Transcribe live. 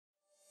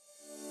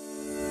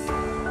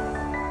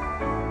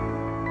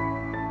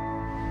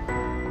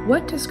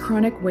What does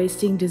chronic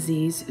wasting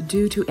disease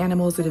do to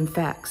animals it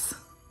infects?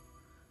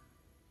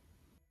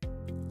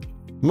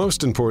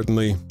 Most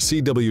importantly,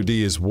 CWD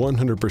is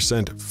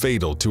 100%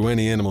 fatal to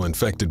any animal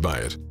infected by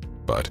it.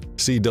 But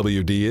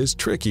CWD is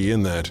tricky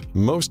in that,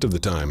 most of the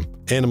time,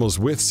 animals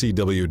with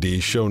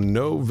CWD show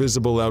no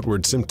visible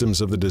outward symptoms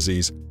of the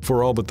disease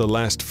for all but the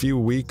last few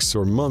weeks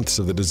or months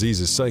of the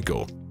disease's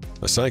cycle,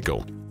 a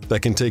cycle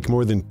that can take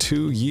more than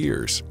 2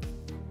 years.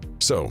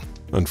 So,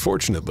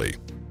 unfortunately,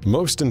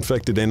 most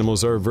infected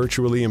animals are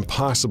virtually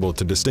impossible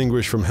to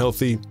distinguish from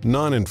healthy,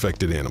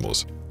 non-infected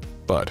animals.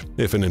 But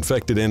if an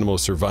infected animal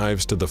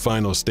survives to the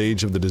final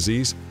stage of the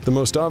disease, the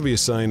most obvious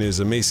sign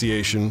is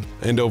emaciation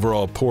and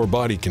overall poor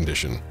body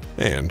condition.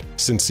 And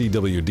since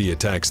CWD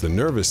attacks the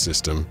nervous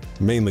system,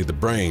 mainly the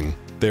brain,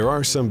 there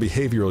are some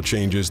behavioral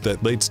changes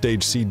that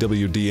late-stage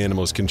CWD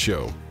animals can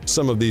show.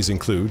 Some of these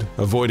include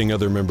avoiding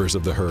other members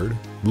of the herd,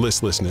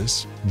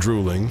 listlessness,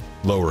 drooling,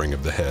 lowering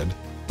of the head,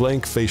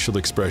 blank facial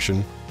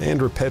expression,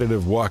 and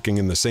repetitive walking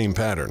in the same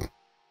pattern.